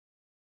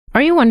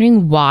Are you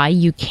wondering why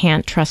you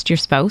can't trust your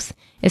spouse,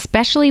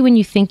 especially when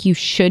you think you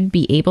should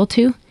be able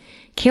to?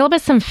 Caleb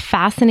has some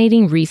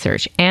fascinating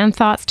research and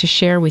thoughts to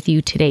share with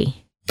you today.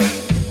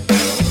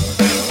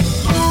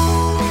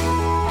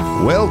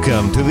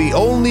 Welcome to the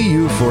Only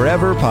You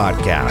Forever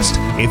podcast.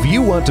 If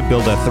you want to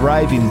build a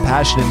thriving,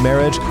 passionate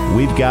marriage,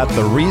 we've got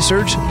the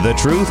research, the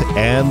truth,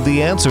 and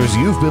the answers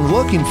you've been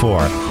looking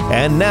for.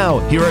 And now,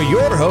 here are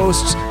your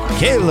hosts,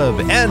 Caleb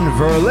and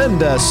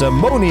Verlinda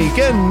Simone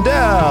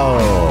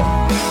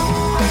Kendall.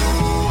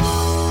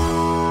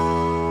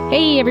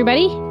 Hey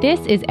everybody,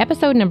 this is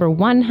episode number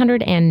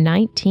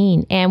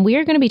 119, and we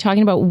are going to be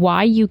talking about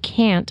why you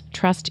can't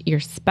trust your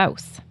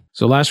spouse.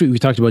 So last week we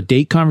talked about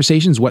date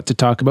conversations, what to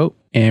talk about,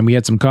 and we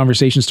had some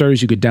conversation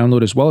starters you could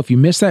download as well. If you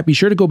missed that, be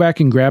sure to go back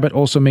and grab it.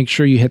 Also, make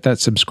sure you hit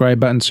that subscribe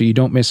button so you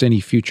don't miss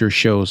any future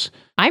shows.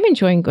 I'm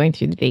enjoying going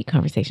through the date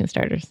conversation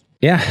starters.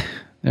 Yeah,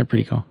 they're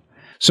pretty cool.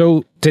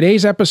 So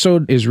today's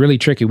episode is really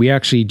tricky. We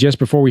actually, just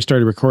before we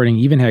started recording,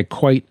 even had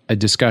quite a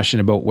discussion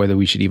about whether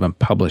we should even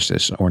publish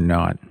this or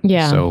not.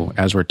 Yeah. So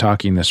as we're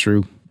talking this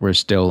through, we're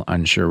still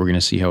unsure. We're going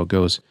to see how it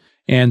goes.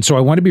 And so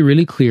I want to be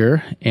really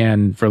clear,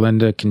 and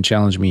Verlinda can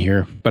challenge me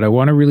here, but I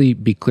want to really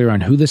be clear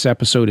on who this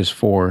episode is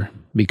for,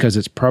 because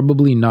it's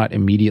probably not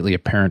immediately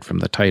apparent from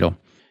the title.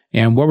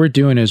 And what we're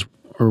doing is,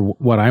 or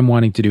what I'm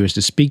wanting to do is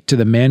to speak to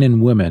the men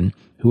and women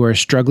who are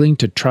struggling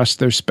to trust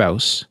their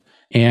spouse,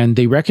 and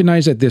they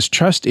recognize that this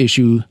trust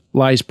issue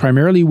lies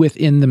primarily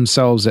within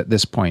themselves at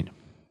this point.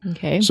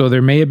 Okay. So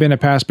there may have been a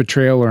past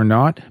betrayal or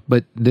not,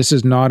 but this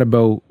is not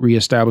about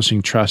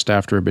reestablishing trust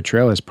after a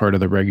betrayal as part of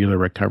the regular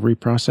recovery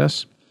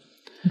process.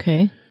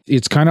 Okay.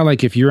 It's kind of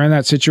like if you're in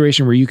that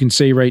situation where you can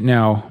say right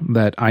now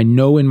that I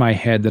know in my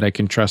head that I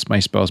can trust my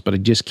spouse, but I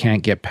just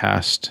can't get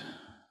past.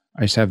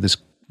 I just have this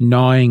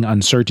gnawing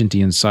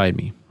uncertainty inside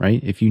me,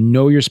 right? If you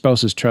know your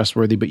spouse is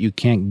trustworthy, but you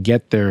can't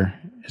get there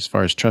as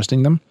far as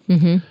trusting them,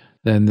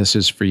 then this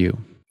is for you.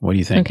 What do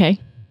you think? Okay.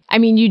 I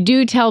mean, you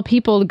do tell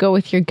people to go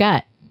with your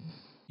gut.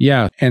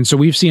 Yeah. And so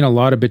we've seen a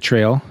lot of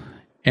betrayal,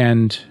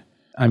 and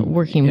I'm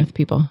working with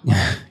people.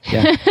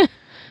 Yeah.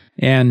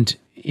 And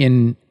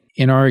in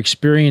our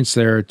experience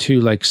there too,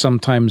 like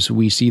sometimes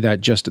we see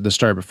that just at the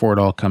start before it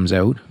all comes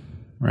out,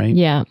 right?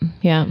 Yeah,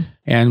 yeah.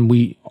 And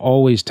we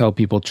always tell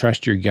people,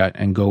 trust your gut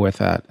and go with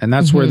that. And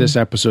that's where this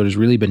episode has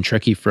really been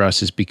tricky for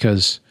us, is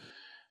because,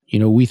 you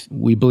know,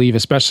 we believe,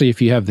 especially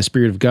if you have the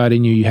Spirit of God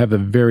in you, you have a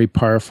very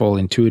powerful,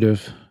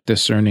 intuitive,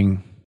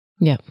 discerning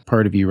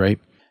part of you, right?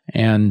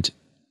 And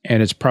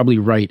it's probably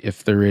right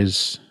if there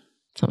is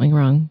something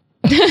wrong.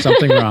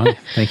 Something wrong.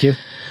 Thank you.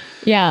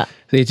 Yeah.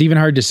 It's even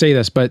hard to say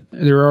this, but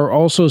there are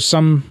also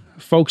some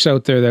folks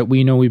out there that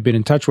we know we've been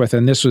in touch with,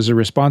 and this was a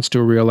response to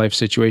a real life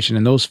situation.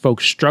 And those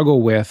folks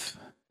struggle with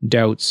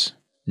doubts,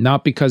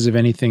 not because of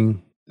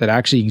anything that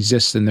actually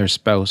exists in their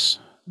spouse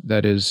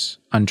that is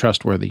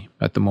untrustworthy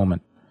at the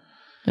moment.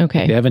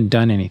 Okay. They haven't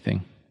done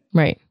anything.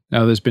 Right.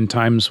 Now, there's been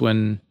times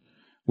when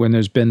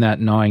there's been that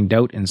gnawing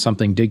doubt and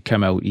something did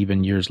come out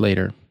even years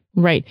later.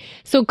 Right.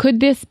 So could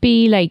this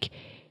be like,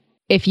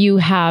 if you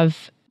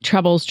have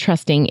troubles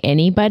trusting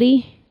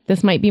anybody,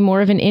 this might be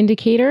more of an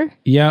indicator?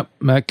 Yeah,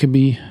 that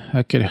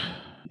could,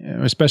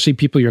 especially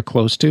people you're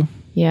close to.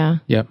 Yeah.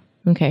 Yep.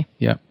 Okay.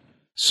 Yep.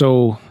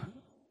 So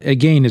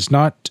again, it's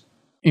not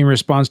in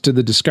response to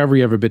the discovery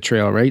of a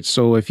betrayal, right?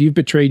 So if you've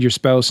betrayed your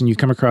spouse and you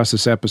come across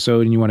this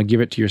episode and you want to give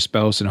it to your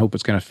spouse and hope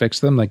it's going to fix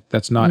them, like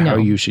that's not how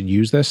you should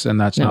use this,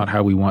 and that's not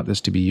how we want this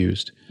to be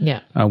used.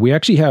 Yeah. We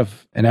actually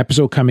have an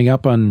episode coming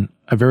up on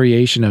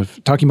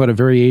talking about a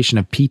variation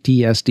of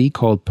PTSD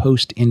called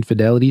Post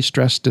Infidelity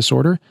Stress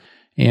Disorder.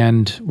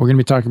 And we're going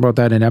to be talking about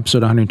that in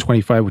episode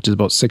 125, which is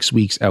about 6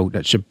 weeks out.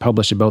 That should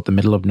publish about the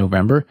middle of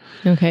November.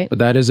 Okay. But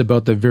that is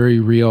about the very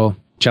real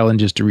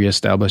challenges to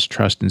reestablish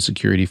trust and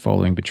security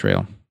following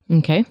betrayal.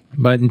 Okay.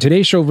 But in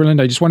today's show,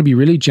 Verlinda, I just want to be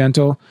really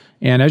gentle.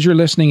 And as you're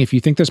listening, if you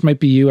think this might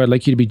be you, I'd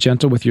like you to be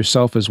gentle with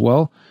yourself as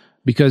well,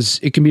 because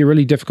it can be a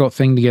really difficult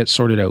thing to get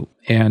sorted out.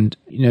 And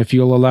if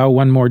you'll allow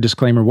one more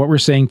disclaimer, what we're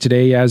saying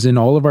today, as in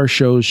all of our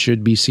shows,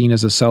 should be seen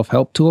as a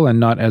self-help tool and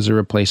not as a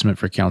replacement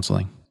for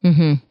counseling.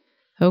 Mm-hmm.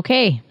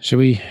 Okay. Should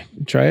we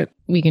try it?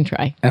 We can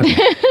try. Okay.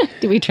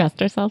 Do we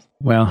trust ourselves?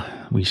 Well,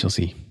 we shall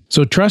see.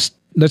 So trust,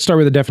 let's start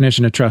with the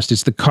definition of trust.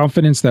 It's the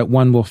confidence that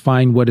one will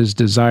find what is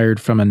desired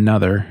from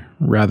another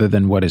rather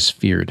than what is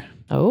feared.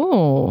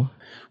 Oh.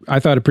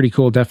 I thought a pretty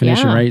cool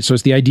definition, right? So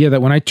it's the idea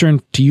that when I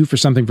turn to you for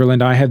something,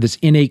 Verlinda, I have this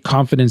innate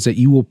confidence that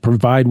you will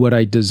provide what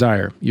I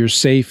desire. You're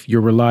safe, you're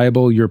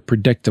reliable, you're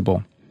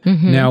predictable.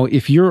 Mm-hmm. Now,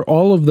 if you're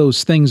all of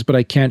those things, but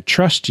I can't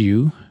trust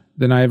you,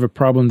 then I have a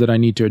problem that I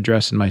need to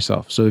address in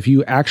myself. So if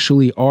you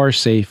actually are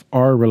safe,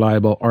 are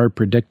reliable, are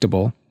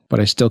predictable, but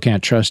I still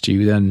can't trust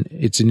you, then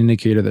it's an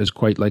indicator that there's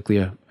quite likely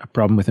a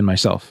problem within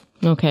myself.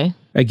 Okay.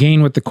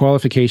 Again, with the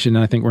qualification,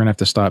 and I think we're going to have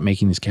to stop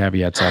making these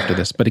caveats after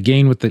this, but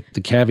again, with the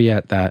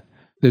caveat that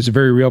there's a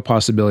very real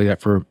possibility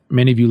that for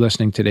many of you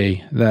listening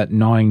today, that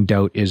gnawing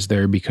doubt is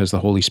there because the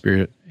Holy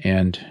Spirit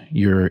and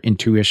your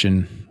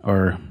intuition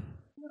are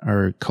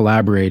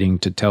collaborating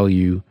to tell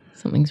you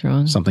something's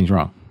wrong. Something's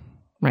wrong.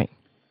 Right.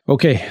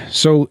 Okay,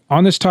 so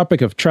on this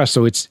topic of trust,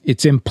 so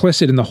it's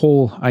implicit in the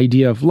whole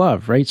idea of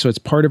love, right? So it's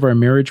part of our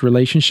marriage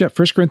relationship.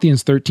 1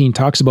 Corinthians 13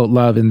 talks about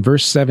love, and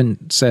verse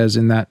 7 says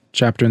in that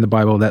chapter in the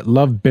Bible that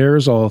love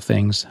bears all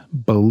things,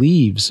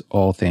 believes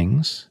all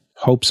things,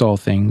 hopes all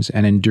things,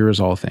 and endures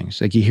all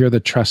things. Like you hear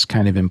the trust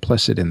kind of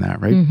implicit in that,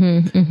 right?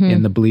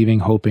 In the believing,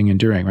 hoping,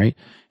 enduring, right?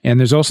 And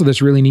there's also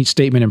this really neat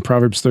statement in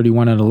Proverbs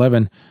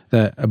 31:11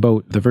 that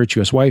about the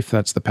virtuous wife.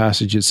 That's the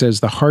passage. It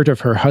says, the heart of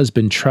her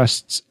husband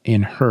trusts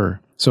in her.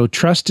 So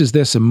trust is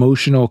this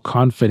emotional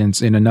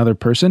confidence in another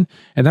person.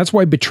 And that's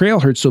why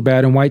betrayal hurts so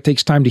bad and why it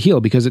takes time to heal,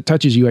 because it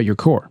touches you at your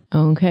core.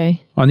 Okay.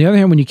 On the other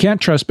hand, when you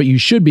can't trust, but you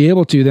should be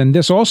able to, then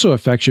this also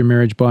affects your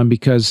marriage bond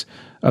because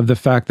of the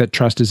fact that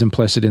trust is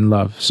implicit in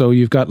love. So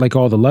you've got like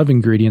all the love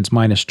ingredients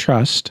minus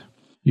trust.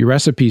 Your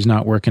recipe's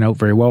not working out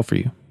very well for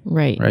you.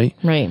 Right.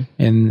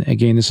 And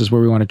again, this is where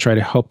we want to try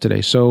to help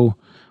today. So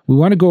we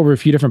want to go over a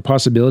few different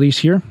possibilities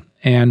here.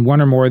 And one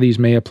or more of these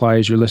may apply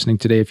as you're listening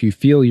today if you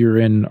feel you're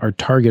in our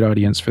target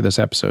audience for this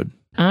episode.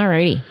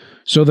 Alrighty.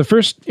 So the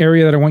first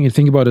area that I want you to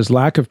think about is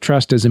lack of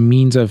trust as a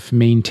means of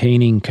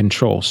maintaining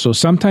control. So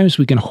sometimes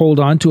we can hold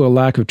on to a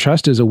lack of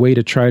trust as a way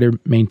to try to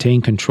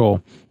maintain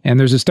control. And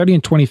there's a study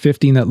in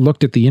 2015 that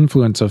looked at the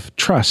influence of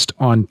trust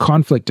on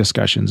conflict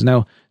discussions.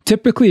 Now,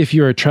 typically, if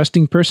you're a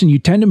trusting person, you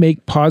tend to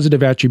make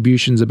positive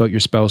attributions about your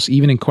spouse,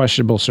 even in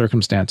questionable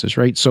circumstances,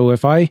 right? So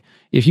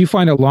if you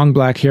find a long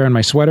black hair on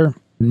my sweater,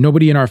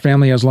 nobody in our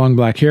family has long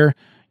black hair,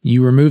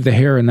 you remove the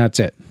hair and that's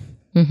it.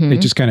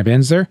 It just kind of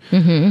ends there.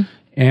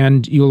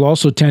 And you'll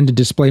also tend to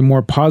display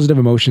more positive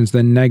emotions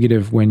than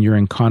negative when you're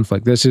in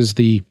conflict. This is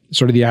the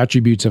sort of the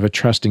attributes of a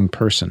trusting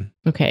person.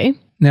 Okay.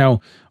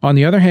 Now, on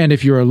the other hand,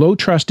 if you're a low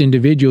trust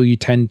individual, you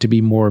tend to be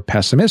more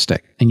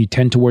pessimistic and you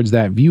tend towards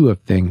that view of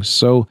things.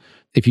 So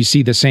if you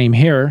see the same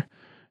hair,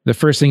 the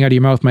first thing out of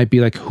your mouth might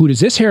be like, who does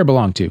this hair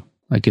belong to?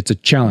 Like it's a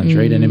challenge,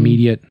 right? An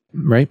immediate,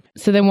 right?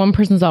 So then one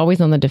person's always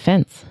on the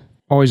defense.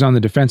 Always on the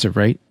defensive,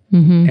 right?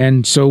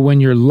 And so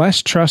when you're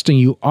less trusting,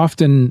 you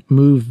often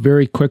move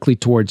very quickly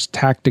towards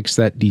tactics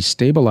that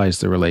destabilize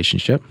the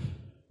relationship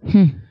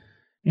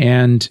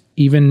and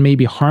even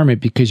maybe harm it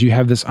because you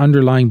have this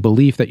underlying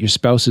belief that your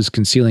spouse is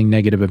concealing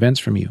negative events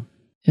from you.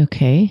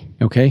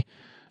 Okay.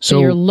 So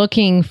you're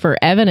looking for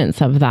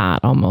evidence of that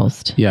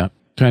almost. Yeah.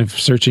 Kind of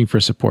searching for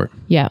support.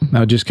 Yeah.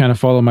 Now just kind of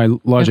follow my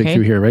logic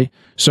through here, right?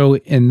 So,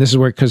 and this is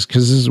where, because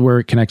this is where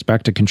it connects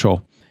back to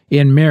control.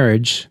 In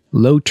marriage,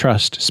 low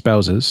trust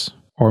spouses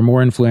are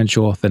more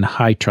influential than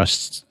high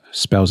trust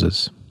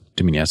spouses.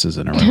 Too many S's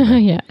in a row.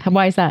 Yeah.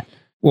 Why is that?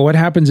 Well, what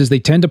happens is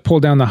they tend to pull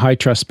down the high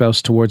trust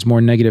spouse towards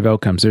more negative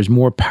outcomes. There's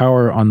more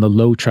power on the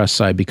low trust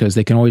side because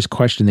they can always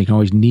question, they can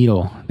always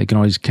needle, they can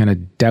always kind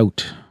of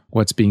doubt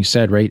what's being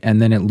said, right? And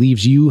then it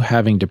leaves you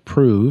having to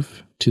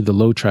prove to the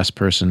low trust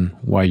person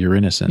why you're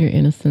innocent. Your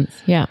innocence,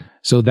 yeah.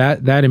 So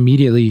that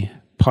immediately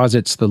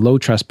posits the low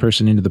trust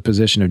person into the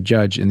position of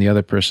judge and the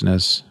other person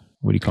as,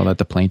 what do you call that,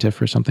 the plaintiff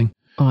or something?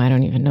 Oh, I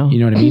don't even know. You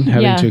know what I mean?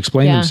 Having to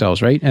explain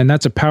themselves, right? And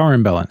that's a power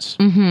imbalance.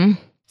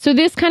 So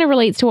this kind of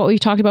relates to what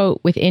we've talked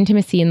about with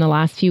intimacy in the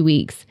last few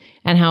weeks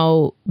and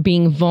how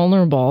being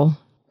vulnerable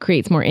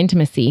creates more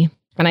intimacy.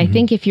 And I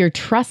think if you're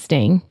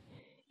trusting,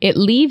 it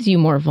leaves you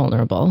more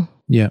vulnerable,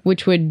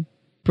 which would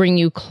bring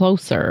you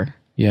closer.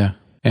 Yeah.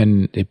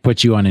 And it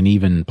puts you on an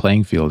even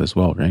playing field as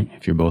well, right?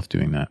 If you're both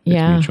doing that.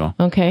 It's mutual.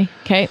 Okay.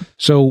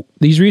 So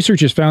these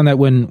researchers found that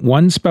when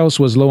one spouse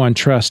was low on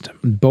trust,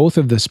 both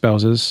of the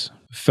spouses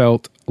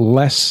felt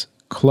less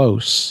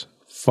close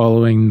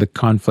following the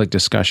conflict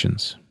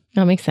discussions.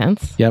 That makes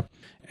sense. Yep.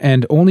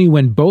 And only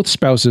when both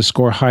spouses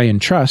score high in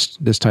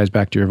trust, this ties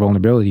back to your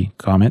vulnerability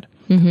comment,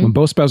 when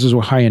both spouses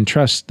were high in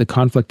trust, the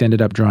conflict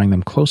ended up drawing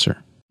them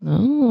closer.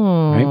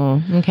 Oh,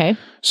 right? Okay.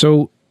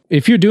 So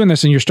if you're doing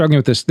this and you're struggling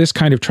with this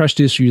kind of trust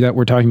issue that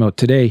we're talking about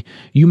today,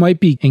 you might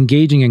be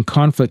engaging in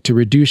conflict to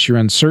reduce your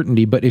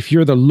uncertainty. But if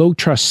you're the low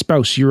trust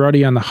spouse, you're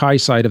already on the high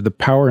side of the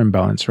power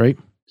imbalance, right?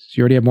 So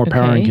you already have more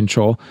power and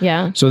control.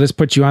 Yeah. So this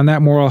puts you on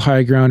that moral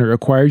high ground. It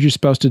requires your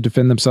spouse to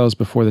defend themselves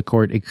before the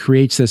court. It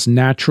creates this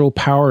natural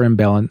power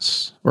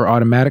imbalance or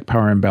automatic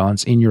power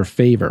imbalance in your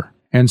favor.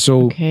 And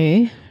so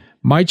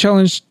my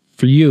challenge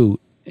for you,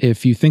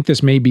 if you think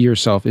this may be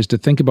yourself, is to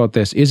think about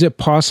this. Is it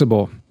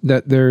possible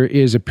that there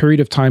is a period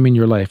of time in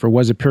your life or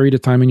was a period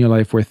of time in your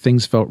life where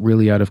things felt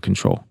really out of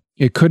control?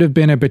 It could have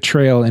been a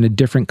betrayal in a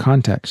different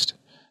context.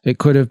 It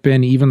could have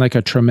been even like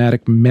a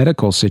traumatic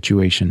medical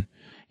situation.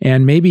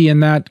 And maybe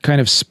in that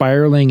kind of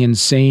spiraling,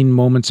 insane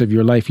moments of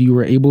your life, you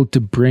were able to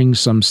bring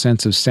some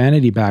sense of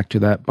sanity back to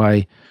that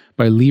by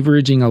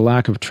leveraging a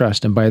lack of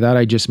trust. And by that,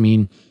 I just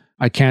mean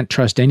I can't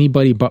trust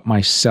anybody but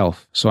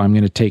myself, so I'm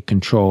going to take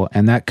control.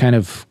 And that kind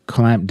of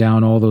clamped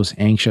down all those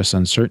anxious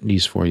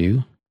uncertainties for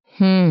you,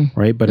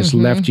 right? But it's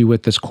left you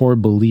with this core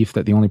belief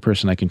that the only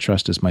person I can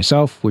trust is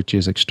myself, which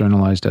is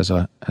externalized as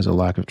a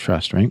lack of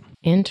trust, right?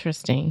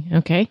 Interesting.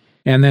 Okay.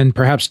 And then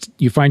perhaps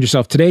you find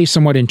yourself today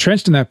somewhat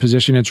entrenched in that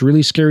position. It's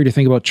really scary to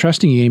think about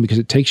trusting again because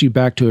it takes you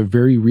back to a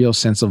very real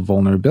sense of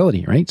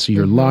vulnerability, right? So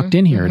you're locked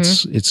in here.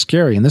 It's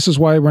scary. And this is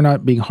why we're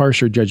not being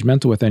harsh or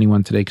judgmental with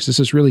anyone today, because this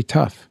is really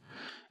tough.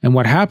 And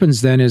what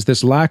happens then is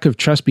this lack of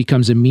trust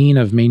becomes a mean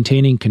of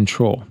maintaining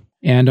control.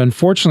 And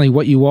unfortunately,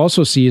 what you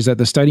also see is that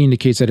the study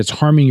indicates that it's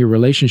harming your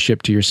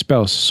relationship to your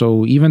spouse.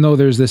 So even though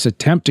there's this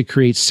attempt to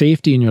create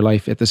safety in your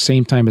life, at the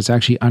same time, it's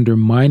actually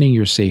undermining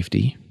your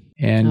safety.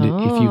 And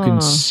if you can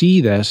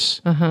see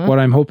this, what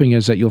I'm hoping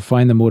is that you'll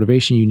find the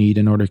motivation you need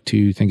in order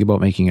to think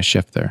about making a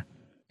shift there,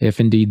 if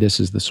indeed this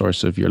is the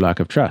source of your lack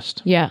of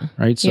trust. Yeah.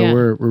 Right? So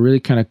we're really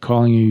kind of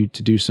calling you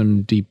to do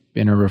some deep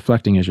inner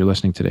reflecting as you're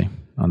listening today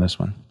on this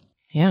one.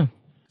 Yeah.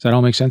 Does that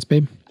all make sense,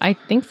 babe? I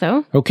think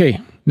so. Okay.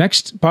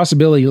 Next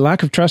possibility,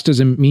 lack of trust as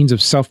a means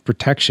of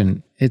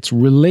self-protection. It's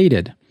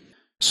related.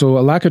 So a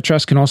lack of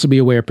trust can also be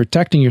a way of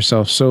protecting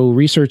yourself. So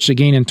research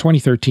again in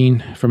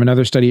 2013 from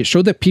another study, it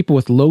showed that people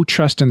with low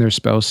trust in their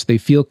spouse, they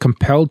feel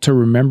compelled to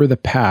remember the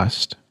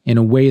past in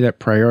a way that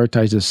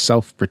prioritizes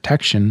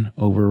self-protection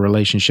over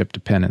relationship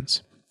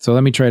dependence. So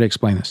let me try to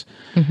explain this.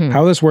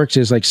 How this works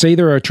is like, say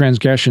there are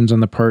transgressions on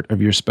the part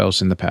of your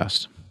spouse in the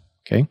past.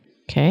 Okay.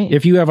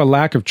 If you have a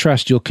lack of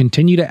trust, you'll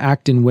continue to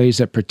act in ways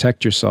that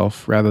protect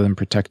yourself rather than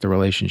protect the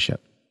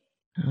relationship.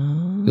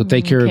 You'll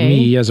take care of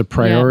me as a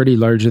priority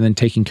larger than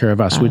taking care of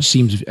us, which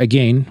seems,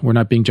 again, we're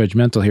not being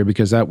judgmental here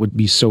because that would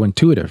be so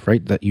intuitive,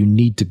 right? That you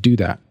need to do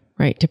that.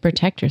 Right, to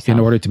protect yourself.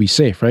 In order to be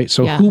safe, right?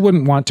 So who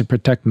wouldn't want to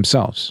protect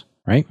themselves,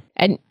 right?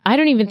 And I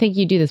don't even think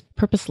you do this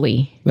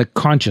purposely. Like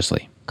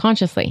consciously.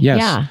 Consciously, yes.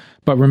 Yeah.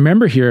 But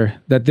remember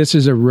here that this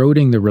is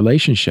eroding the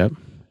relationship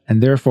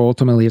and therefore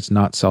ultimately it's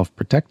not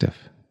self-protective.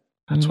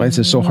 That's why this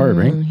is so hard,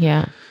 right?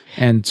 Yeah.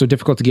 And so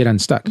difficult to get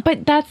unstuck.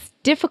 But that's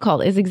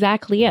difficult is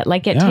exactly it.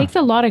 Like it takes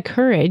a lot of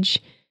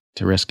courage.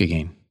 To risk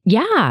again.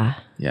 Yeah.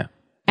 Yeah.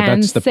 But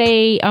and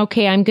say,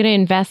 okay, I'm going to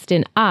invest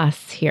in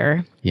us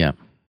here. Yeah.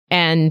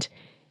 And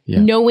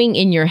knowing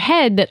in your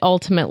head that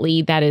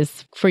ultimately that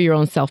is for your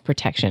own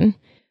self-protection.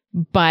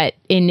 But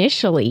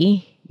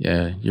initially.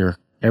 Yeah.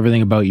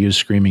 Everything about you is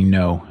screaming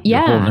no.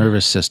 Your whole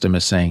nervous system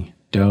is saying,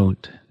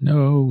 don't,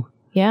 no.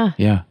 Yeah.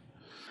 Yeah.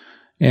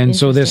 And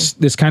so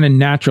this kind of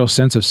natural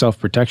sense of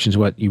self-protection is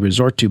what you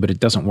resort to, but it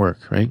doesn't work,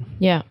 right?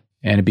 Yeah.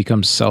 And it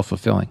becomes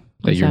self-fulfilling.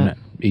 That you're not,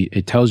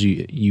 it tells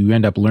you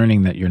end up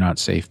learning that you're not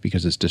safe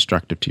because it's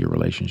destructive to your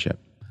relationship.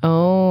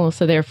 Oh,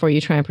 so therefore you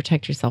try and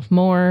protect yourself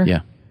more. Yeah.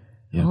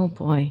 Oh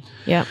boy.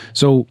 Yeah.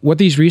 So what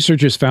these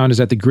researchers found is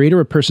that the greater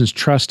a person's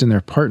trust in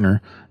their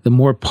partner, the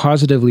more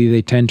positively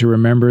they tend to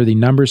remember the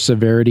number,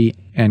 severity,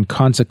 and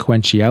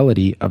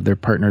consequentiality of their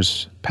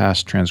partner's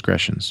past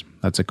transgressions.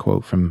 That's a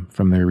quote from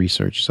their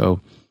research.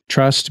 So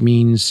trust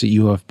means that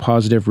you have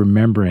positive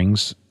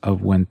rememberings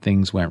of when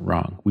things went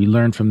wrong. We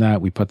learned from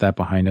that. We put that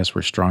behind us.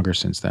 We're stronger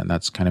since then.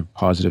 That's kind of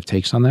positive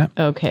takes on that.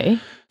 Okay.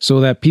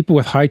 So that people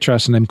with high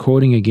trust, and I'm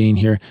quoting again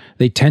here,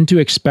 they tend to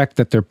expect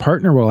that their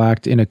partner will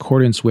act in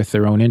accordance with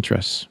their own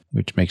interests,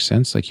 which makes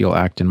sense. Like you'll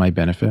act in my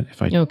benefit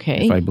if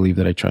I believe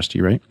that I trust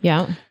you, right?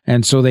 Yeah.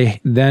 And so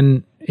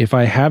if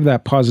I have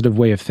that positive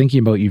way of thinking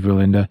about you,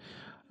 Verlinda,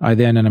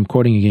 and I'm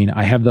quoting again,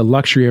 I have the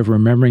luxury of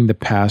remembering the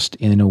past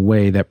in a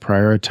way that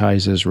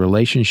prioritizes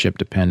relationship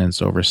dependence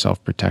over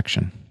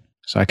self-protection.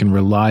 So I can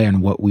rely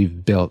on what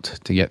we've built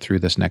to get through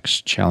this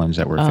next challenge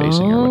that we're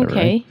facing or whatever.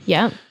 Okay. Right?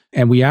 Yeah.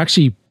 And we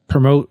actually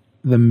promote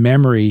the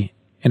memory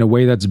in a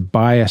way that's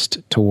biased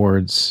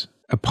towards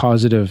a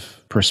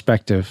positive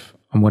perspective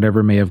on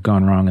whatever may have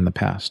gone wrong in the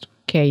past.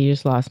 Okay, you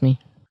just lost me.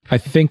 I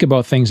think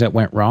about things that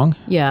went wrong.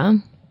 Yeah.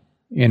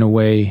 In a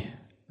way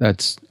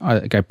that's,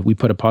 we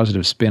put a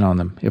positive spin on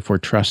them if we're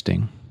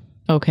trusting.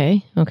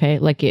 Okay.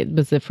 Like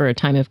was it for a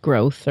time of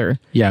growth or?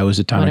 Yeah, it was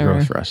a time whatever. of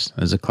growth for us.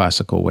 It's a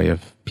classical way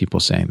of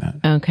people saying that.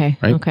 Okay.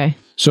 Right? Okay.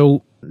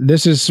 So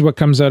this is what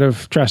comes out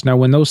of trust. Now,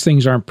 when those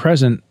things aren't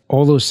present,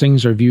 all those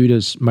things are viewed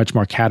as much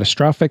more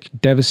catastrophic,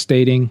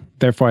 devastating.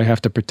 Therefore, I have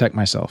to protect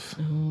myself.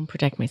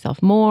 Protect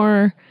myself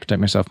more.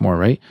 Protect myself more,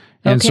 right?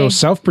 And so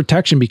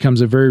self-protection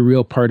becomes a very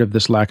real part of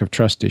this lack of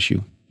trust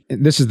issue.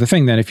 This is the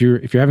thing then, if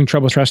you're having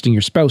trouble trusting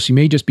your spouse, you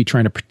may just be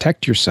trying to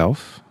protect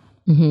yourself.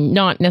 Mm-hmm.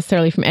 Not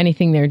necessarily from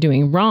anything they're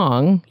doing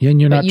wrong. Yeah, and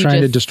you're not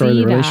trying to destroy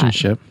the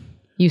relationship.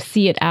 You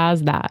see it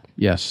as that.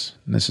 Yes,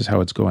 and this is how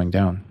it's going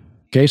down.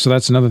 Okay, so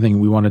that's another thing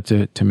we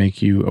wanted to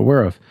make you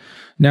aware of.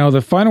 Now,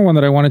 the final one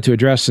that I wanted to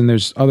address, and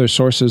there's other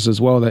sources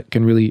as well that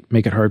can really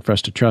make it hard for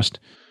us to trust,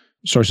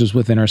 sources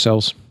within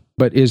ourselves,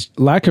 but is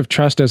lack of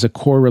trust as a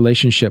core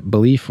relationship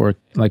belief or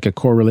like a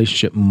core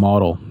relationship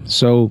model.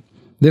 So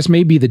this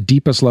may be the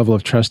deepest level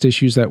of trust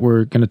issues that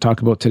we're going to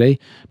talk about today,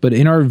 but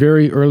in our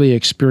very early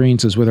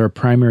experiences with our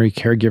primary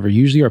caregiver,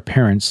 usually our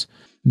parents,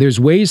 there's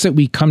ways that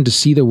we come to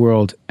see the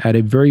world at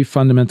a very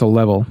fundamental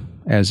level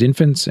as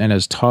infants and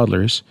as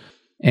toddlers,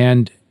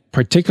 and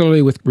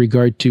particularly with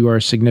regard to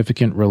our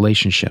significant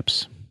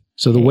relationships.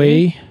 So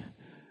the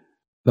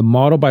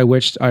model by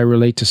which I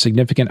relate to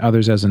significant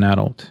others as an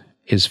adult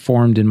is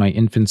formed in my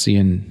infancy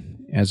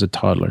and as a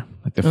toddler,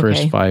 like the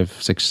first 5,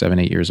 6, 7,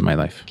 8 years of my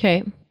life.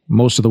 Okay.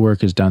 Most of the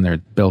work is done there,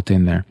 built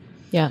in there.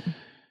 Yeah.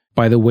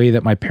 By the way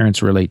that my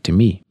parents relate to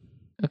me.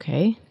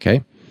 Okay.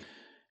 Okay.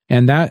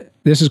 And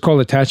this is called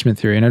attachment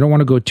theory. And I don't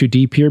want to go too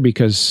deep here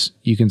because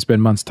you can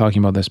spend months talking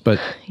about this, but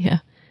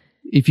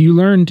If you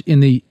learned in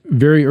the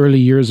very early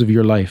years of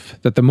your life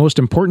that the most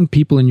important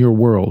people in your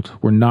world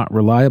were not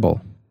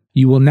reliable,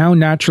 you will now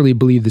naturally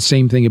believe the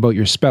same thing about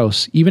your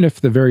spouse, even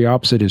if the very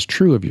opposite is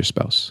true of your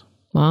spouse.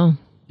 Wow.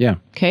 Yeah.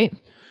 Okay.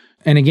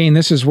 And again,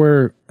 this is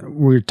where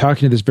we're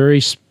talking to this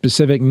very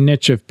specific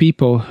niche of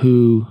people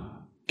who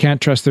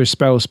can't trust their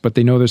spouse, but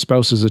they know their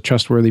spouse is a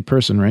trustworthy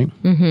person, right?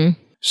 Mm-hmm.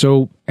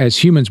 So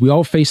as humans, we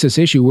all face this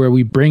issue where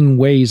we bring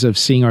ways of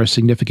seeing our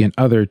significant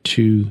other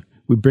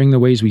we bring the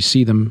ways we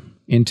see them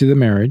into the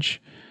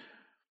marriage,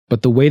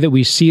 but the way that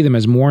we see them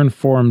is more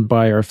informed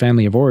by our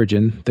family of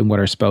origin than what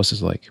our spouse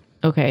is like.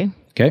 Okay.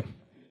 Okay.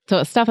 So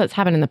it's stuff that's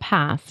happened in the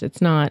past.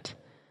 It's not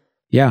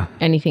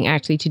anything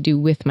actually to do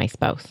with my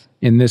spouse.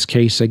 In this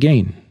case,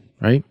 again,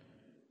 right?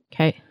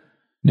 Okay.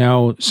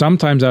 Now,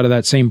 sometimes out of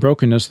that same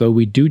brokenness, though,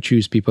 we do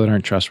choose people that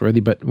aren't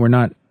trustworthy, but we're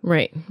not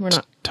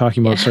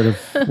talking about sort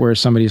of where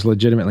somebody's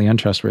legitimately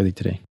untrustworthy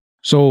today.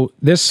 So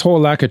this whole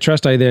lack of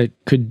trust idea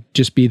could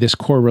just be this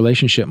core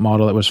relationship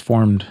model that was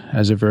formed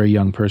as a very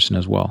young person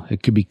as well.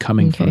 It could be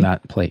coming from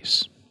that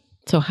place.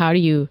 So how do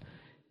you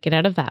get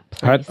out of that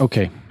place?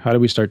 How do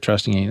we start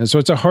trusting it? And so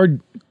it's a hard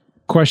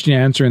question to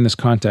answer in this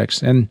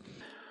context. And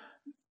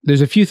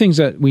there's a few things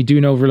that we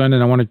do know, Verlinda,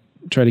 and I want to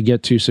try to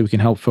get to so we can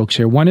help folks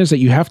here. One is that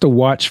you have to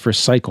watch for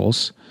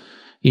cycles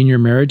in your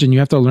marriage, and you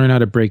have to learn how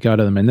to break out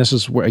of them. And this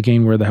is where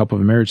the help of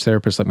a marriage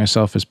therapist like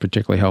myself is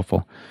particularly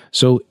helpful.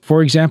 So,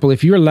 for example,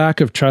 if your lack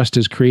of trust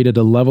has created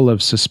a level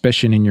of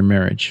suspicion in your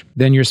marriage,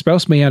 then your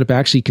spouse may end up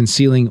actually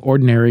concealing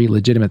ordinary,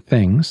 legitimate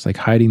things, like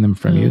hiding them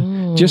from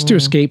you, just to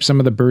escape some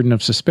of the burden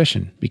of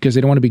suspicion, because they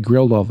don't want to be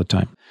grilled all the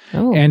time.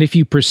 Oh. And if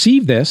you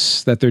perceive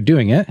this, that they're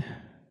doing it,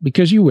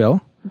 because you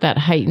will, that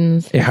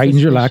heightens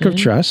your lack of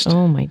trust.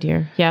 Oh, my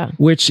dear. Yeah.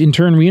 Which in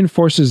turn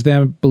reinforces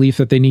their belief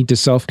that they need to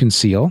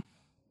self-conceal,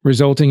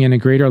 resulting in a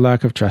greater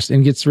lack of trust.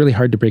 And it gets really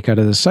hard to break out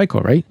of this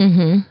cycle, right?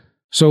 Mm-hmm.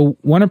 So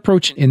one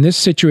approach in this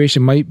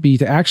situation might be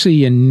to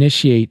actually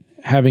initiate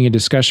having a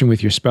discussion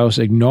with your spouse,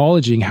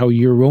 acknowledging how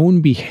your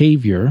own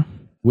behavior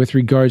with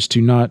regards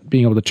to not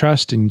being able to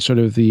trust and sort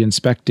of the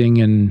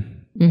inspecting and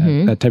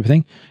that type of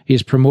thing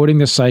is promoting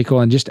the cycle,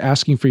 and just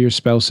asking for your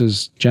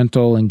spouse's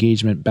gentle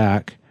engagement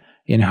back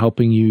in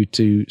helping you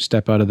to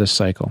step out of this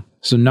cycle.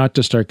 So not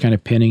to start kind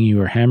of pinning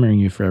you or hammering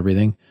you for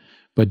everything,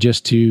 but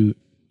just to,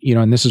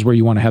 and this is where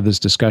you want to have this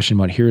discussion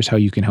about, here's how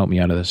you can help me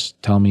out of this.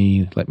 Tell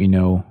me, let me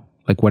know,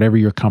 like whatever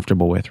you're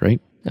comfortable with, right?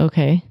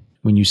 Okay.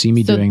 When you see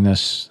me doing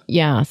this.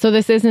 Yeah. So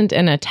this isn't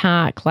an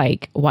attack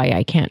like why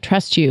I can't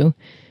trust you.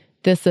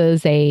 This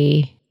is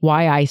a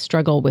why I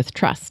struggle with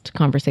trust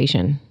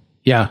conversation.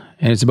 Yeah.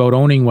 And it's about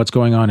owning what's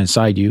going on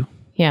inside you.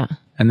 Yeah.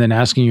 And then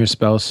asking your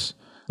spouse,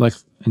 like,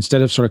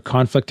 instead of sort of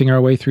conflicting our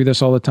way through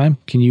this all the time,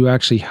 can you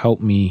actually help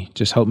me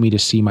to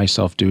see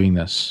myself doing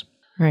this?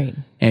 Right.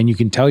 And you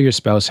can tell your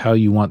spouse how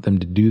you want them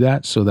to do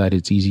that so that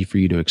it's easy for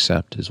you to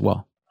accept as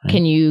well. Right?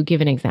 Can you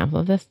give an example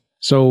of this?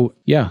 So,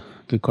 yeah,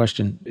 good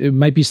question. It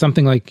might be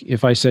something like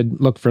if I said,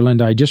 look,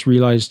 Verlinda, I just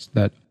realized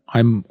that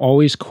I'm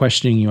always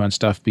questioning you on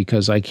stuff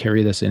because I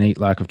carry this innate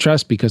lack of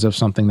trust because of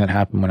something that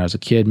happened when I was a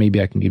kid. Maybe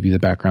I can give you the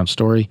background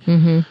story.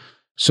 Mm-hmm.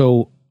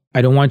 So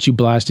I don't want you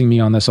blasting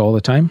me on this all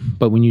the time,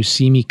 but when you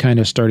see me kind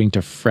of starting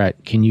to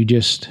fret, can you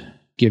just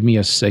give me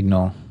a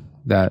signal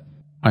that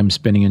I'm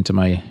spinning into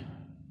my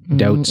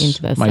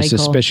doubts, my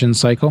suspicion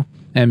cycle?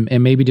 And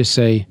maybe just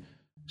say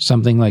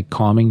something like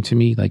calming to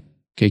me, like,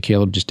 okay,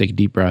 Caleb, just take a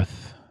deep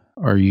breath.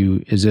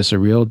 Is this a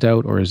real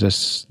doubt, or is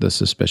this the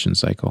suspicion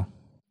cycle?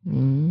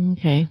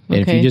 Okay.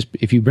 And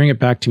if you bring it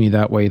back to me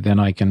that way, then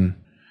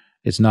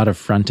it's not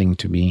affronting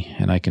to me,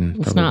 and I can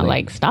It's not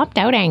like, stop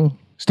doubting.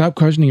 Stop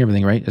questioning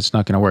everything, right? It's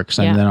not going to work because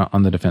I'm then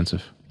on the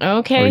defensive.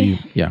 Okay.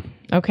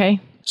 Okay.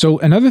 So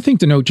another thing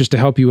to note, just to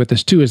help you with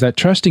this too, is that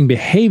trusting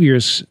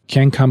behaviors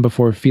can come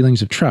before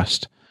feelings of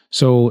trust.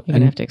 So you're going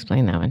to have to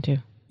explain that one too.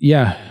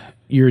 Yeah.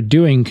 Your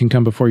doing can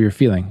come before your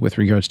feeling with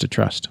regards to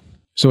trust.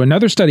 So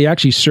another study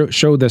actually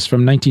showed this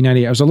from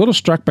 1998. I was a little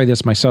struck by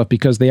this myself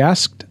because they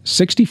asked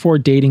 64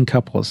 dating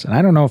couples, and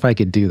I don't know if I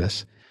could do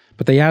this,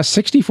 but they asked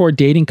 64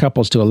 dating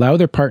couples to allow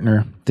their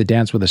partner to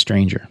dance with a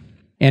stranger.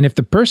 And if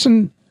the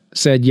person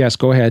said, yes,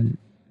 go ahead,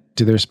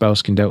 to their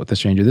spouse can date with a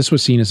stranger, this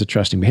was seen as a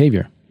trusting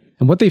behavior.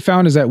 And what they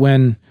found is that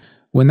when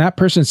that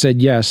person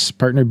said, yes,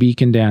 partner B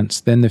can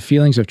dance, then the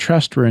feelings of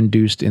trust were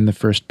induced in the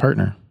first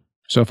partner.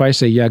 So if I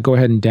say, yeah, go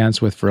ahead and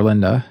dance with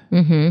Verlinda,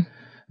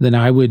 then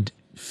I would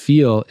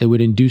feel it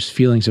would induce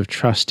feelings of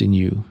trust in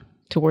you.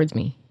 Towards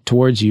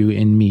you,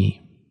 in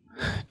me.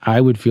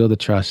 I would feel the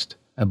trust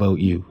about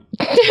you.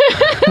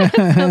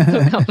 Sounds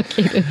so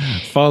complicated.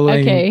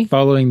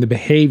 Following the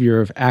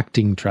behavior of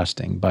acting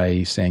trusting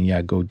by saying,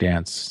 yeah, go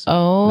dance.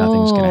 Oh.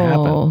 Nothing's going to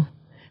happen.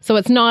 So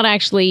it's not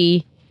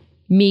actually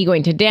me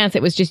going to dance.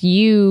 It was just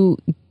you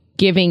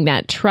giving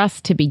that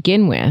trust to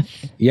begin with.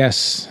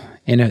 Yes.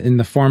 In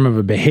the form of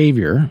a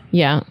behavior.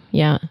 Yeah.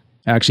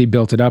 Actually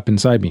built it up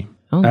inside me.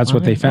 Oh, that's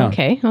what they found.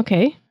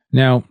 Okay.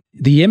 Now,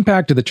 the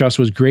impact of the trust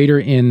was greater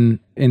in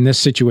this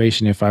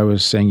situation. If I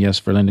was saying,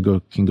 yes,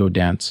 Verlinda can go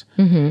dance,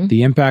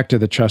 the impact of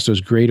the trust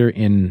was greater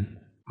in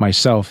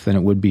myself than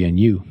it would be in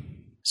you.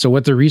 So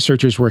what the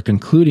researchers were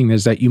concluding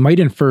is that you might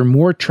infer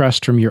more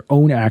trust from your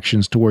own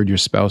actions toward your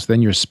spouse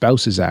than your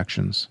spouse's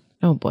actions.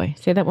 Oh boy.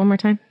 Say that one more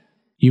time.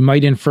 You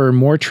might infer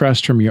more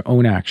trust from your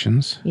own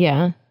actions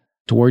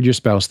toward your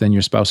spouse than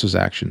your spouse's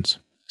actions.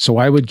 So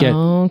I would get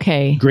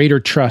greater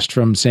trust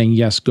from saying,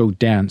 yes, go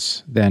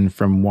dance, than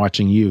from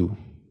watching you,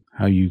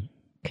 how you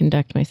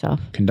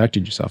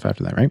conducted yourself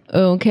after that, right?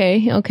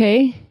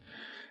 Okay.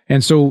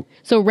 And so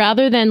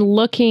rather than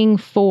looking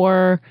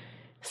for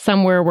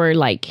somewhere where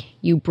like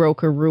you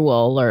broke a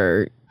rule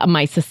or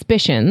my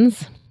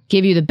suspicions,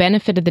 give you the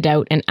benefit of the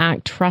doubt and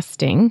act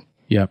trusting.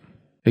 Yep.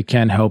 It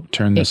can help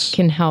turn this. It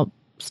can help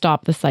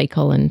stop the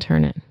cycle and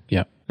turn it.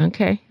 Yep.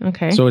 Okay.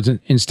 So it's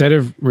instead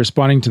of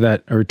responding to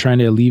that or trying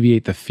to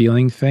alleviate the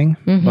feeling thing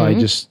by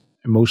just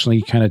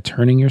emotionally kind of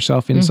turning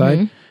yourself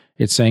inside,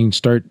 it's saying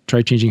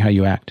try changing how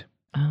you act.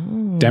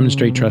 Oh.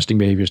 Demonstrate trusting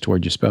behaviors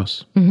toward your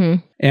spouse.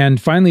 And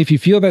finally, if you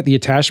feel that the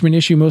attachment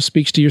issue most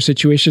speaks to your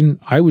situation,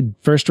 I would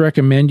first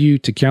recommend you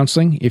to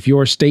counseling. If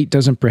your state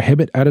doesn't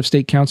prohibit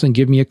out-of-state counseling,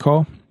 give me a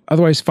call.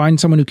 Otherwise, find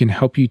someone who can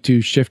help you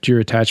to shift your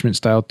attachment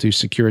style to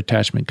secure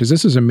attachment, because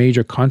this is a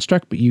major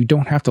construct, but you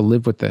don't have to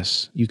live with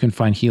this. You can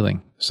find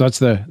healing. So that's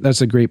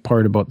the great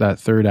part about that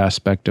third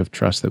aspect of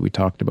trust that we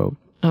talked about.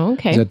 Oh,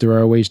 okay. Is that there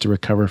are ways to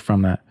recover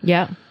from that.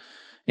 Yeah.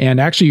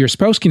 And actually, your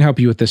spouse can help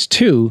you with this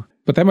too,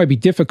 but that might be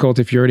difficult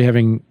if you're already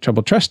having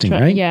trouble trusting,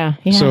 right? Yeah.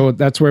 So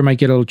that's where it might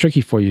get a little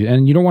tricky for you.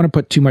 And you don't want to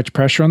put too much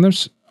pressure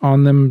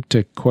on them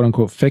to quote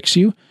unquote fix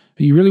you.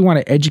 You really want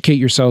to educate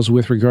yourselves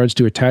with regards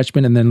to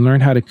attachment and then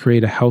learn how to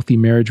create a healthy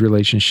marriage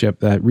relationship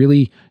that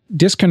really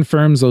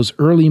disconfirms those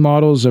early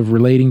models of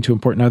relating to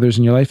important others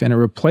in your life, and it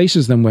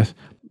replaces them with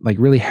like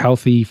really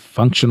healthy,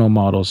 functional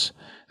models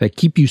that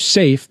keep you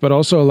safe, but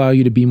also allow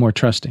you to be more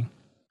trusting.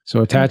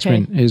 So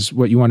attachment is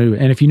what you want to do.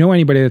 And if you know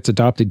anybody that's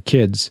adopted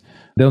kids,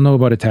 they'll know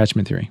about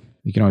attachment theory.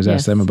 You can always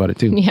ask them about it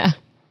too. Yeah.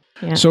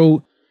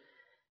 So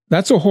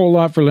that's a whole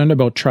lot for learning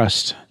about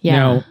trust. Yeah.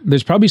 Now,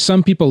 there's probably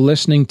some people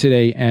listening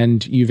today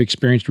and you've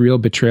experienced real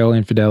betrayal,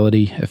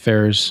 infidelity,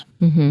 affairs,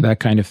 that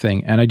kind of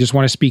thing. And I just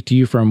want to speak to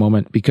you for a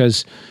moment,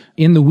 because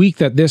in the week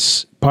that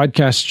this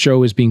podcast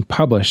show is being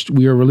published,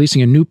 we are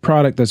releasing a new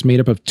product that's made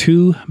up of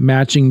 2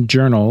 matching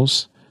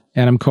journals.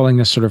 And I'm calling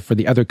this sort of for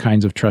the other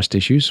kinds of trust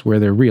issues where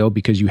they're real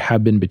because you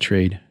have been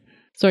betrayed.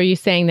 So are you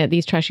saying that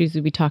these trust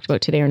issues we talked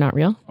about today are not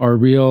real? Are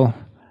real.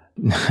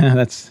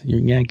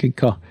 Good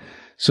call.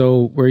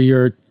 So where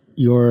your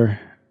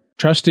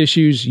trust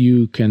issues,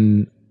 you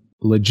can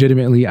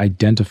legitimately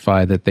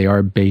identify that they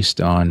are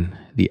based on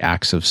the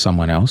acts of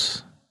someone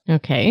else.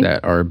 Okay.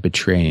 That are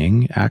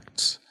betraying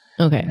acts.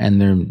 Okay.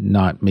 And they're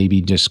not maybe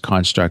just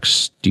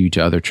constructs due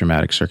to other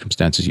traumatic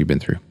circumstances you've been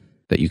through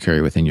that you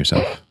carry within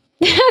yourself.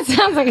 That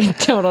sounds like a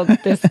total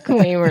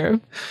disclaimer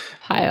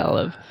pile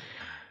of...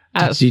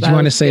 Did you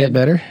want to say it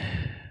better?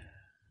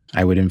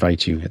 I would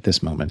invite you at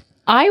this moment.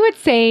 I would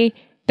say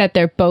that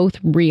they're both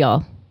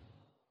real.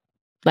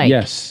 Like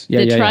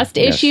the trust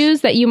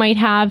issues that you might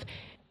have,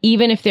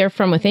 even if they're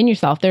from within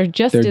yourself, they're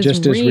just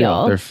as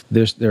real.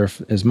 They're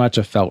as much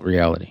a felt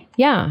reality.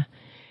 Yeah.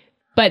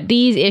 But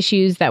these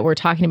issues that we're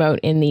talking about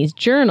in these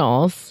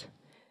journals,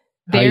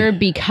 they're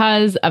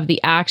because of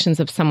the actions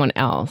of someone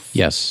else.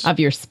 Yes. Of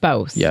your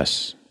spouse.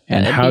 Yes.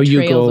 And how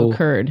you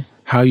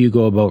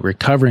go about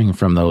recovering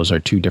from those are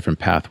 2 different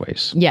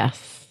pathways.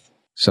 Yes.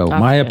 So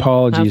my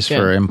apologies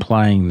for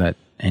implying that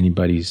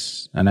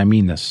anybody's, and I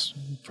mean this,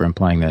 for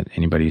implying that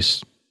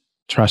anybody's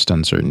trust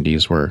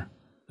uncertainties were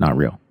not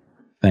real.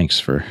 Thanks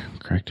for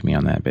correcting me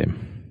on that, babe.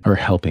 Or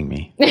helping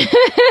me.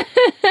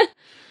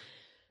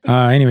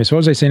 Anyways, what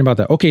was I saying about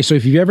that? Okay, so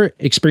if you've ever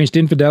experienced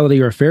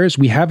infidelity or affairs,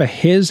 we have a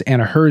his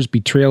and a hers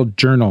betrayal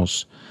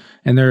journals.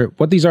 And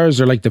what these are is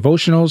they're like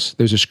devotionals.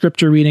 There's a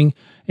scripture reading,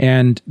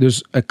 and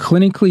there's a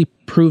clinically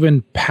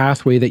proven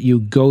pathway that you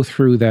go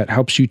through that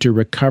helps you to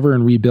recover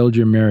and rebuild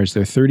your marriage.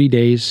 They're 30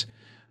 days.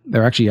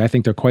 They're actually, I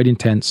think they're quite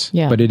intense,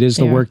 but it is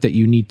the work that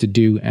you need to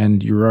do,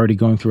 and you're already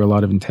going through a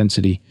lot of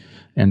intensity.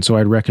 And so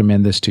I'd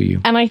recommend this to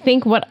you. And I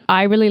think what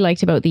I really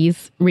liked about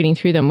these, reading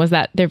through them, was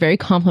that they're very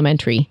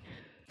complementary.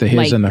 The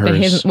his and the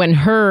hers. When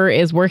her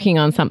is working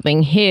on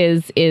something,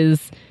 his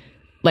is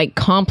like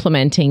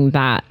complementing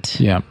that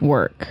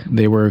work.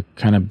 They were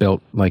kind of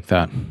built like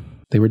that.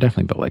 They were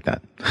definitely built like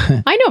that.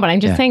 I know, but I'm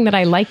just saying that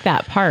I like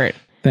that part.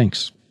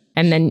 Thanks.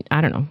 And then,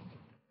 I don't know,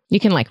 you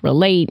can like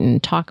relate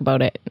and talk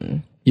about it.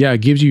 Yeah, it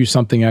gives you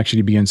something actually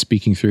to begin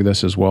speaking through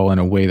this as well in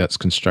a way that's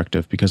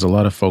constructive, because a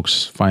lot of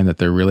folks find that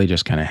they're really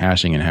just kind of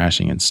hashing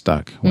and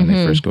stuck when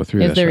they first go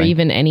through this. Is there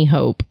even any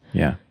hope?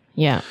 Yeah.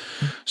 Yeah.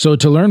 So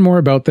to learn more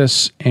about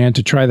this and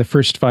to try the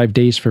first 5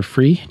 days for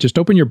free, just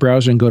open your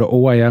browser and go to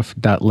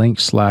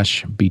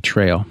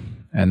oif.link/betrayal.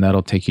 And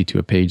that'll take you to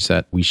a page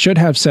that we should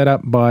have set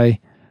up by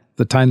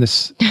the time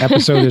this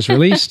episode is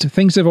released.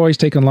 Things have always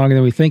taken longer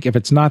than we think. If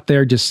it's not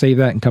there, just save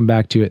that and come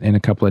back to it in a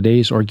couple of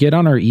days, or get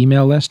on our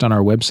email list on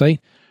our website,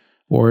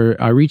 or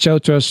reach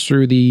out to us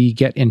through the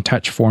Get in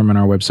Touch form on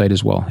our website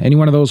as well. Any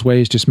one of those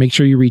ways, just make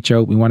sure you reach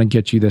out. We want to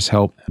get you this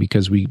help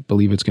because we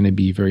believe it's going to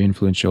be very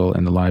influential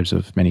in the lives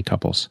of many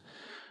couples.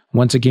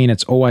 Once again,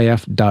 it's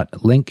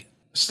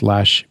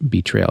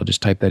oif.link/betrayal.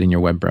 Just type that in your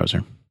web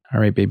browser. All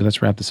right, baby,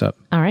 let's wrap this up.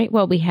 All right.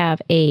 Well, we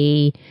have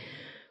a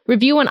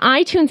review on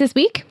iTunes this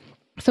week.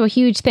 So a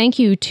huge thank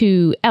you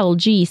to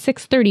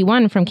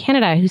LG631 from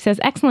Canada, who says,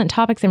 excellent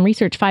topics and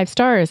research, 5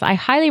 stars. I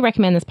highly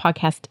recommend this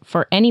podcast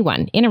for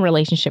anyone in a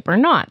relationship or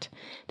not.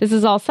 This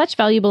is all such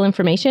valuable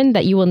information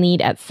that you will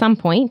need at some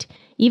point.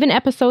 Even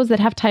episodes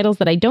that have titles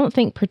that I don't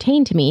think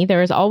pertain to me,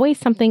 there is always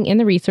something in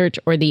the research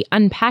or the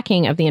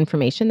unpacking of the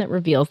information that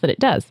reveals that it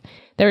does.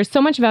 There is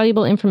so much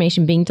valuable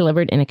information being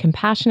delivered in a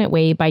compassionate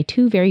way by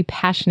 2 very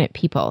passionate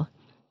people.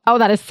 Oh,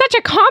 that is such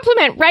a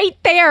compliment right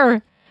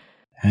there.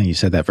 You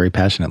said that very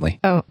passionately.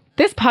 Oh,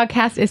 this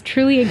podcast is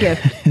truly a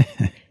gift.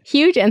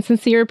 Huge and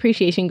sincere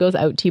appreciation goes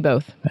out to you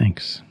both.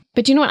 Thanks.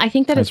 But you know what? I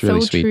think that That's it's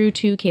really so sweet. true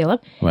too,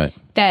 Caleb. What?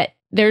 That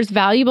there's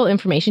valuable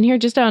information here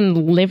just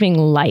on living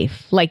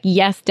life. Like,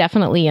 yes,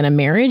 definitely in a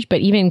marriage, but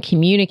even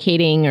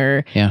communicating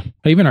or... Yeah.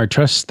 Even our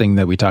trust thing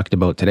that we talked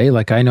about today.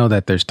 Like, I know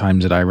that there's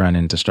times that I run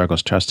into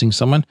struggles trusting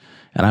someone,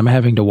 and I'm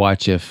having to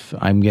watch if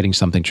I'm getting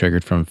something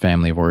triggered from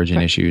family of origin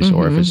issues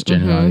or if it's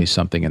genuinely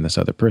something in this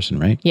other person,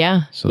 right?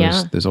 Yeah. So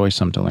there's always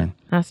something to learn.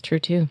 That's true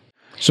too.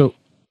 So...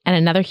 And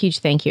another huge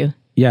thank you.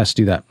 Yes,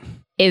 do that.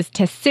 Is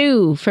to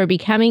Sue for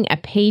becoming a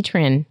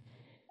patron.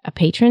 A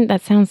patron?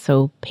 That sounds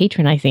so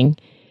patronizing.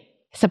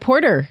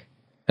 Supporter.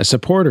 A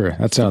supporter.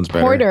 That sounds better.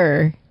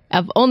 Supporter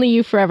of Only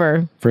You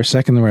Forever. For a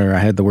second there, I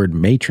had the word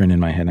matron in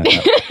my head. I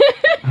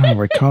thought,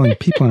 we're calling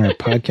people on our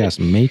podcast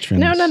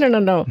matrons.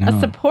 No. A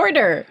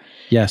supporter.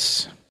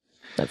 Yes.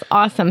 That's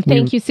awesome.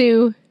 Thank you,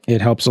 Sue. It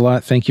helps a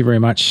lot. Thank you very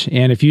much.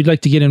 And if you'd like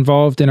to get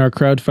involved in our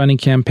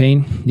crowdfunding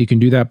campaign, you can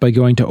do that by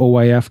going to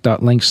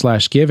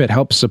oyf.link/give. It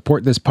helps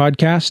support this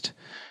podcast.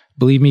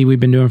 Believe me, we've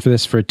been doing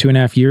this for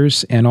 2.5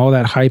 years, and all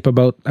that hype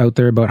out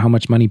there about how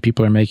much money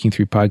people are making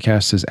through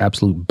podcasts is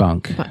absolute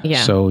bunk.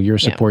 Yeah. So your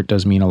support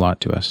does mean a lot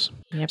to us.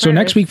 Yeah, so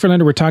next week,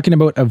 Fernanda, we're talking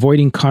about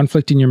avoiding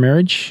conflict in your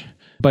marriage,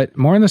 but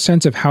more in the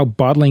sense of how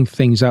bottling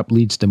things up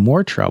leads to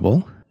more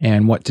trouble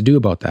and what to do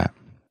about that.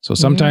 So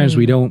sometimes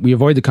we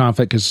avoid the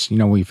conflict because,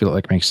 we feel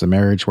like it makes the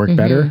marriage work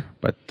better.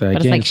 But again,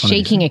 it's like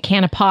shaking a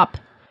can of pop.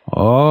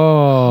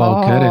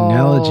 Oh, good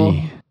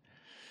analogy.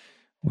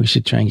 We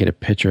should try and get a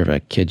picture of a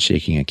kid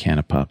shaking a can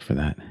of pop for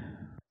that.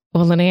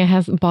 Well, Linnea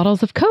has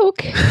bottles of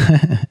Coke.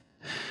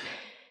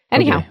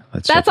 Anyhow,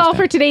 that's all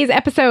for today's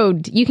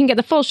episode. You can get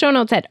the full show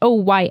notes at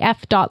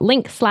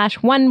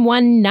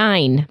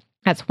oyf.link/119.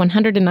 That's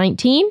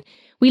 119.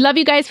 We love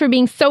you guys for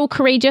being so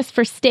courageous,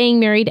 for staying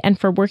married, and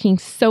for working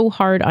so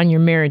hard on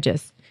your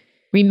marriages.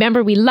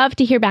 Remember, we love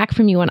to hear back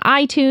from you on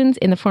iTunes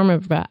in the form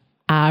of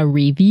a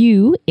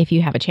review if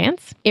you have a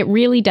chance. It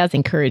really does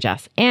encourage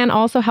us and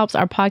also helps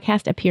our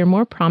podcast appear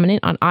more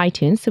prominent on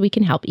iTunes so we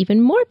can help even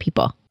more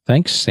people.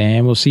 Thanks,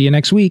 and we'll see you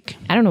next week.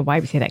 I don't know why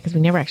we say that because we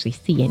never actually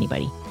see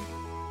anybody.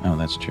 Oh,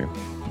 that's true.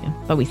 Yeah,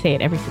 but we say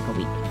it every single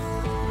week.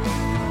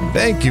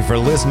 Thank you for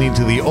listening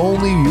to the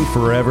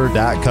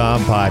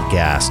OnlyYouForever.com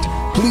podcast.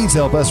 Please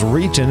help us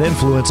reach and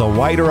influence a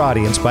wider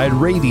audience by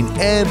rating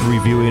and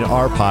reviewing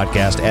our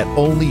podcast at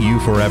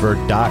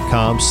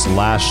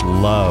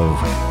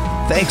OnlyYouForever.com/love.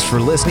 Thanks for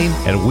listening,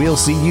 and we'll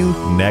see you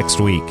next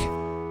week.